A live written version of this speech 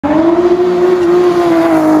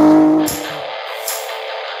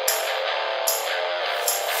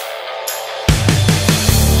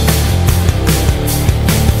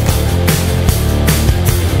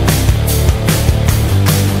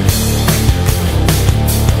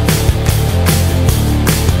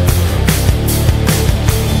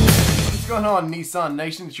on, Nissan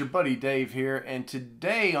Nation? It's your buddy Dave here, and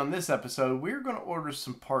today on this episode, we're going to order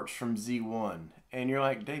some parts from Z1. And you're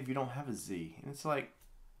like, Dave, you don't have a Z. And it's like,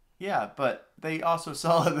 yeah, but they also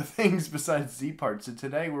sell other things besides Z parts. And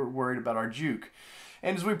today we're worried about our Juke.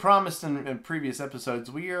 And as we promised in previous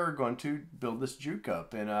episodes, we are going to build this Juke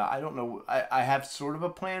up. And I don't know, I have sort of a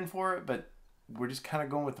plan for it, but we're just kind of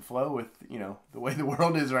going with the flow with, you know, the way the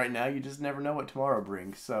world is right now. You just never know what tomorrow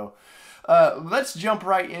brings. So let's jump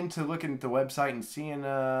right into looking at the website and seeing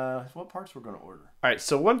what parts we're going to order. All right,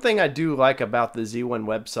 so one thing I do like about the Z1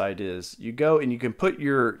 website is you go and you can put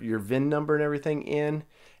your VIN number and everything in,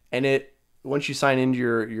 and it once you sign into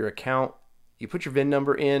your account, you put your VIN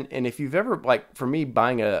number in, and if you've ever, like for me,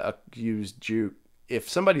 buying a used Juke, if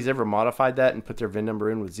somebody's ever modified that and put their VIN number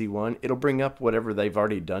in with Z1, it'll bring up whatever they've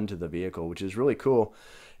already done to the vehicle, which is really cool.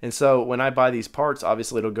 And so when I buy these parts,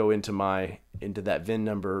 obviously it'll go into that VIN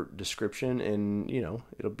number description, and you know,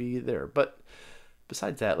 it'll be there. But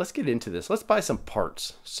besides that, let's get into this. Let's buy some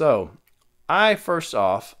parts. So first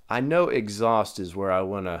off, I know exhaust is where I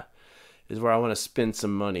wanna spend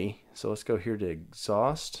some money. So let's go here to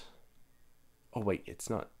exhaust. Oh wait, it's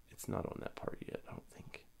not on that part yet, I don't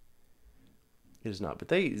think. It is not, but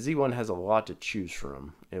Z1 has a lot to choose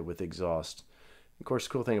from with exhaust. Of course, the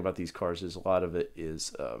cool thing about these cars is a lot of it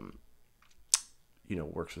is, you know,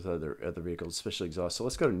 works with other vehicles, especially exhaust. So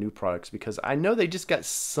let's go to new products, because I know they just got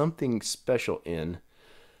something special in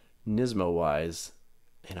Nismo wise,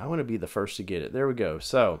 and I want to be the first to get it. There we go.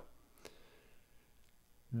 So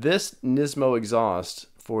this Nismo exhaust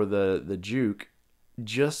for the Juke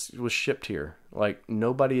just was shipped here. Like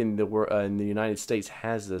nobody in the United States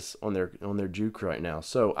has this on their Juke right now.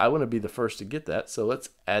 So I want to be the first to get that. So let's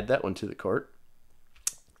add that one to the cart.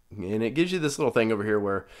 And it gives you this little thing over here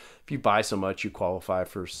where if you buy so much, you qualify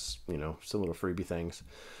for, you know, some little freebie things,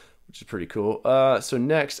 which is pretty cool. So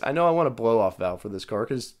next, I know I want a blow off valve for this car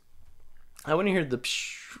because I want to hear the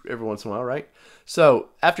psh every once in a while, right? So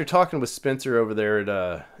after talking with Spencer over there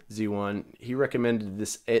at Z1, he recommended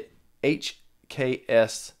this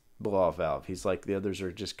HKS blow off valve. He's like, the others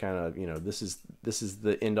are just kind of, you know, this is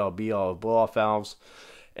the end all be all of blow off valves.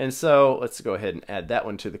 And so let's go ahead and add that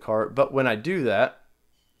one to the cart. But when I do that,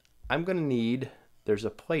 I'm going to need, there's a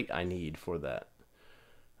plate I need for that,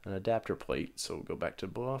 an adapter plate. So we'll go back to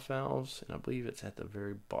blow off valves, and I believe it's at the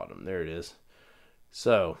very bottom. There it is.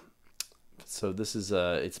 So this is,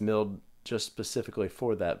 it's milled just specifically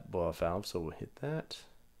for that blow off valve. So we'll hit that.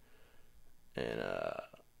 And,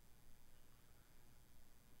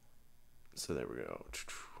 so there we go.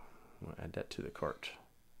 We'll add that to the cart.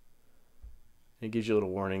 It gives you a little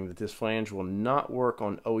warning that this flange will not work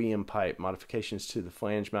on OEM pipe. Modifications to the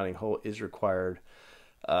flange mounting hole is required.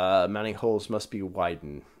 Mounting holes must be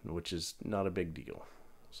widened, which is not a big deal.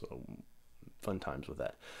 So fun times with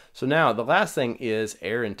that. So now the last thing is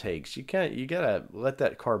air intakes. You gotta let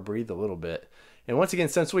that car breathe a little bit. And once again,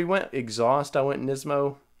 since we went exhaust, I went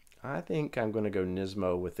Nismo. I think I'm going to go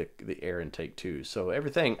Nismo with the air intake too. So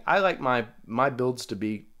everything, I like my builds to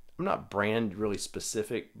be, I'm not brand really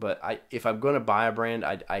specific, but if I'm going to buy a brand,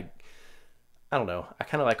 I don't know. I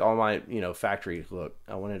kind of like all my, you know, factory look.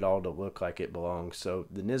 I want it all to look like it belongs. So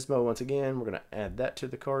the Nismo, once again, we're going to add that to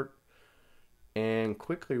the cart. And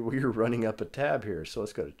quickly we're running up a tab here. So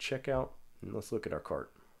let's go to checkout and let's look at our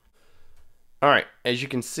cart. All right, as you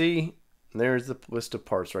can see, there's the list of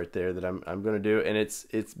parts right there that I'm going to do, and it's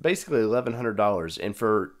basically $1,100. And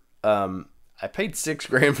for I paid $6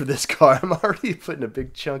 grand for this car. I'm already putting a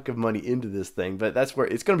big chunk of money into this thing, but that's where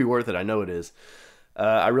it's going to be worth it. I know it is.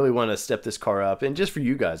 I really want to step this car up, and just for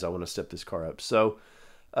you guys, I want to step this car up. So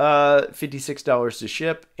 $56 to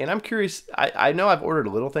ship, and I'm curious. I know I've ordered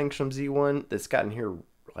little things from Z1 that's gotten here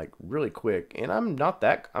like really quick, and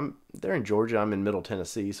they're in Georgia, I'm in Middle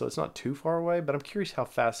Tennessee, so it's not too far away, but I'm curious how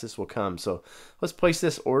fast this will come. So let's place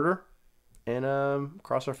this order and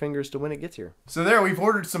cross our fingers to when it gets here. So there, we've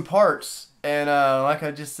ordered some parts, and like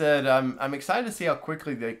I just said, I'm excited to see how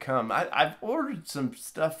quickly they come. I've ordered some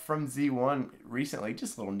stuff from Z1 recently,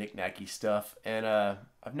 just little knick-knacky stuff, and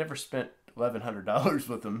I've never spent $1,100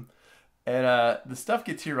 with them, and the stuff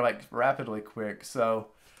gets here like rapidly quick. So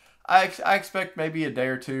I expect maybe a day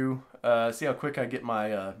or two, see how quick I get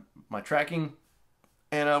my my tracking,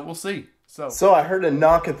 and we'll see. So I heard a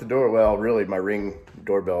knock at the door. Well, really, my Ring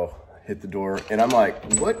doorbell hit the door, and I'm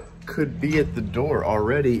like, what could be at the door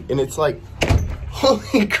already? And it's like,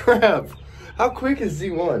 holy crap, how quick is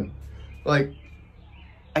Z1? Like,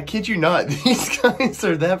 I kid you not, these guys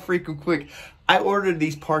are that freaking quick. I ordered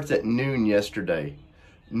these parts at noon yesterday,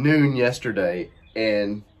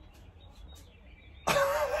 and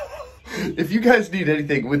If you guys need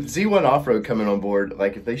anything with Z1 Off-Road coming on board,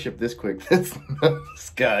 like if they ship this quick, that's nuts,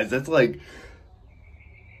 guys. That's like,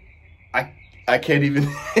 I can't even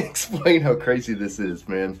explain how crazy this is,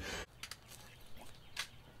 man.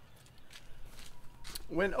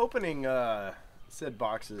 When opening said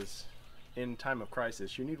boxes in time of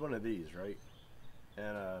crisis, you need one of these, right?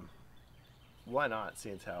 And why not,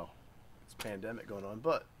 seeing as how it's a pandemic going on?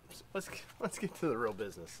 But let's get to the real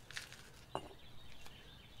business.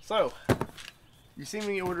 So, you see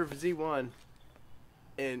me order for Z1,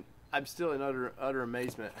 and I'm still in utter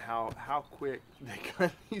amazement how quick they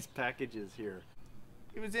got these packages here.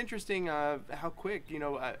 It was interesting how quick, you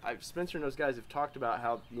know, Spencer and those guys have talked about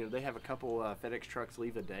how, you know, they have a couple FedEx trucks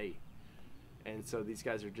leave a day. And so these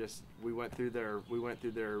guys are just, we went through their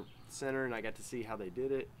center, and I got to see how they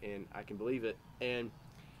did it, and I can believe it. And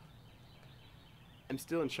I'm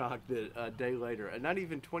still in shock that a day later, and not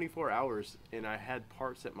even 24 hours, and I had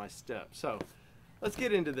parts at my step. So let's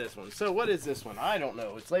get into this one. So what is this one? I don't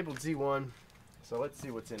know. It's labeled Z1. So let's see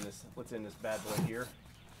what's in this bad boy here.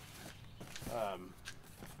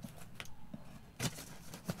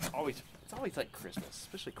 It's always like Christmas,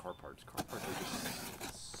 especially car parts. Car parts are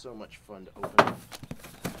just so much fun to open.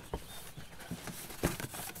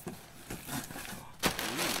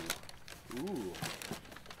 Ooh.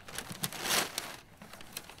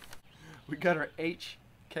 We got our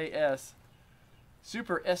HKS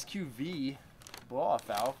Super SQV blow-off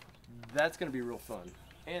valve. That's going to be real fun.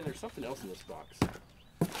 And there's something else in this box.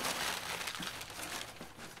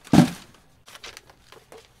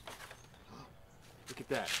 Look at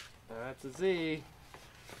that. That's a Z.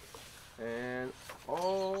 And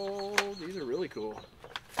oh, these are really cool.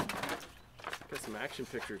 Got some action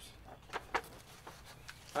pictures.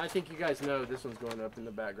 I think you guys know this one's going up in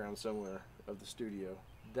the background somewhere of the studio.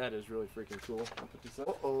 That is really freaking cool. I'll put this up.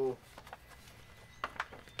 Uh-oh.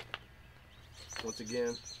 Once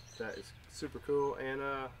again, that is super cool. And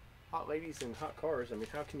hot ladies and hot cars. I mean,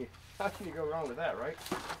 how can you go wrong with that, right?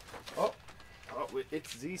 Oh,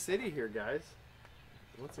 it's Z City here, guys.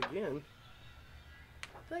 Once again,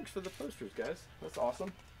 thanks for the posters, guys. That's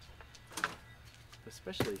awesome.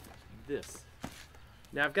 Especially this.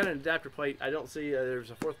 Now I've got an adapter plate. I don't see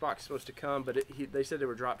there's a fourth box supposed to come, but they said they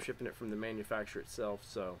were drop shipping it from the manufacturer itself,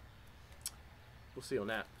 so we'll see on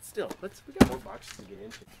that. Still, we got more boxes to get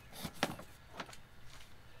into.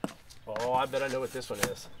 Oh, I bet I know what this one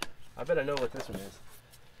is.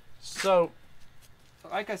 So,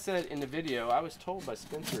 like I said in the video, I was told by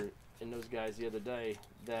Spencer and those guys the other day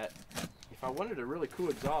that if I wanted a really cool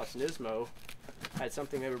exhaust, Nismo had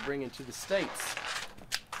something they were bringing to the States,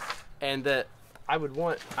 and that I would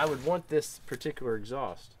want this particular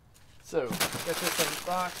exhaust. So got this in the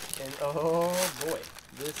box, and oh boy,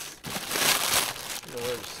 this, I don't know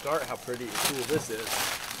where to start. How pretty and cool this is.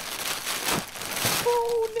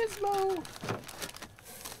 Oh, Nismo!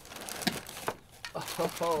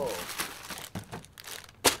 Oh.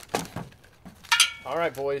 All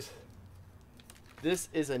right, boys. This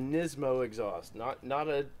is a Nismo exhaust, not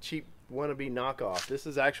a cheap wannabe knockoff. This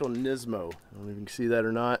is actual Nismo. I don't know if you can see that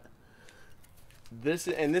or not. This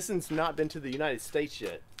has not been to the United States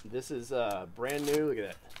yet. This is brand new. Look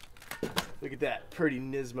at that. Look at that pretty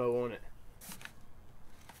Nismo on it.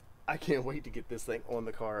 I can't wait to get this thing on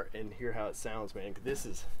the car and hear how it sounds, man. This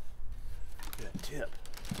is, look at that tip.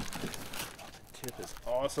 The tip is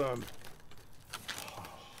awesome.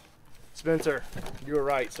 Spencer, you were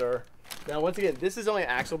right, sir. Now, once again, this is only an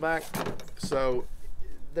axle back, so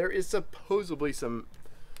there is supposedly some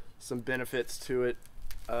benefits to it.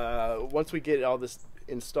 Once we get all this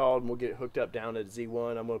installed and we'll get it hooked up down at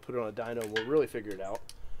Z1, I'm going to put it on a dyno and we'll really figure it out.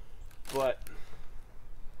 But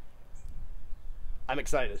I'm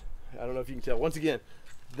excited. I don't know if you can tell. Once again,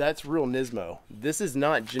 that's real Nismo. This is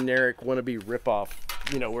not generic wannabe ripoff,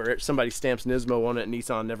 you know, where somebody stamps Nismo on it and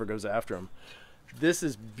Nissan never goes after them. This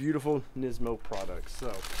is beautiful Nismo products.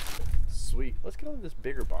 So sweet. Let's get on this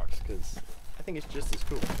bigger box because I think it's just as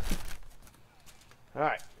cool. All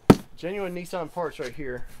right. Genuine Nissan parts right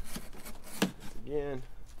here. Again,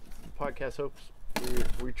 the podcast hopes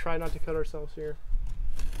we try not to cut ourselves here,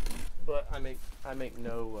 but I make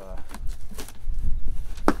no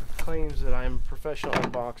claims that I'm a professional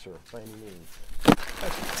unboxer by any means.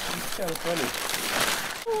 That's kind of funny.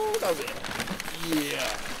 Oh, that was it. Yeah,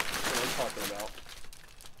 that's what I'm talking about.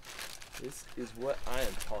 This is what I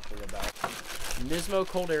am talking about. Nismo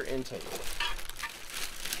cold air intake.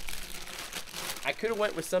 I could have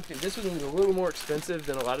went with something. This was a little more expensive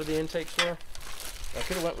than a lot of the intakes were. I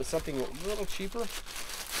could have went with something a little cheaper,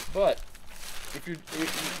 but if you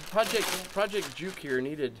Project Juke here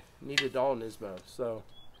needed all Nismo, so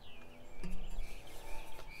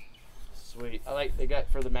Sweet. I like they got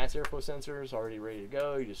for the mass airflow sensors already ready to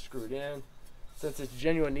go. You just screw it in. Since it's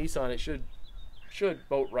genuine Nissan, it should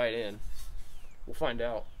bolt right in. We'll find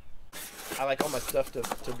out. I like all my stuff to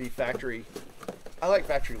be factory. I like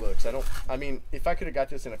factory looks. I mean, if I could have got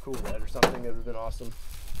this in a cool red or something, it would have been awesome.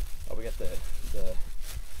 Oh, we got the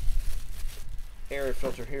air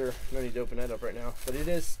filter here. No need to open that up right now. But it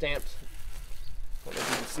is stamped. I don't know if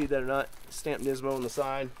you can see that or not. Stamped Nismo on the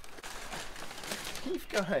side. We've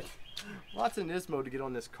got lots of Nismo to get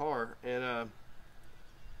on this car, and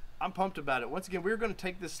I'm pumped about it. Once again, we're going to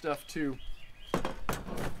take this stuff to.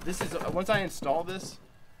 This is once I install this,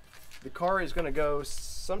 the car is going to go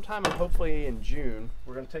sometime, hopefully in June.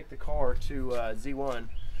 We're going to take the car to Z1, and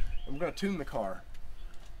we're going to tune the car.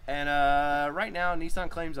 And right now, Nissan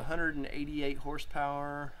claims 188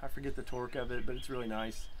 horsepower. I forget the torque of it, but it's really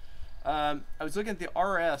nice. I was looking at the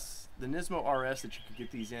RS, the Nismo RS that you could get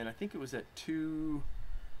these in. I think it was at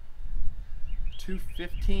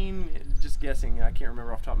 215, just guessing, I can't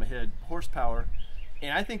remember off the top of my head, horsepower.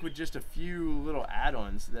 And I think with just a few little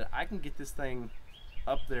add-ons that I can get this thing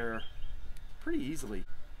up there pretty easily.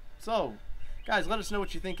 So, guys, let us know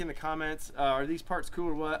what you think in the comments. Are these parts cool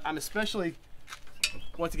or what?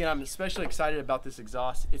 Once again, I'm especially excited about this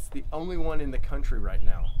exhaust. It's the only one in the country right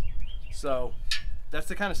now. So, that's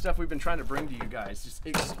the kind of stuff we've been trying to bring to you guys. Just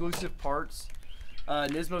exclusive parts.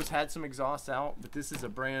 Nismo's had some exhausts out, but this is a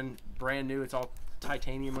brand new. It's all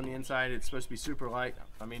titanium on the inside. It's supposed to be super light.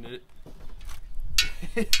 I mean,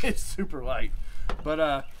 it's super light.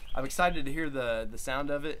 But I'm excited to hear the sound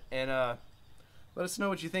of it. And let us know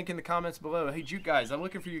what you think in the comments below. Hey, Juke guys, I'm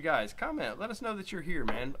looking for you guys. Comment. Let us know that you're here,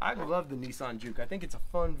 man. I love the Nissan Juke. I think it's a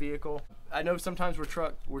fun vehicle. I know sometimes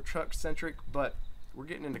we're truck centric, but we're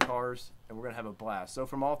getting into cars and we're gonna have a blast. So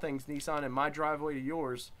from all things Nissan and my driveway to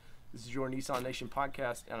yours, this is your Nissan Nation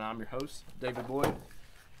podcast, and I'm your host, David Boyd.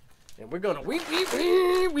 And we're gonna win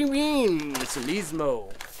some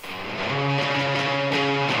Nismo.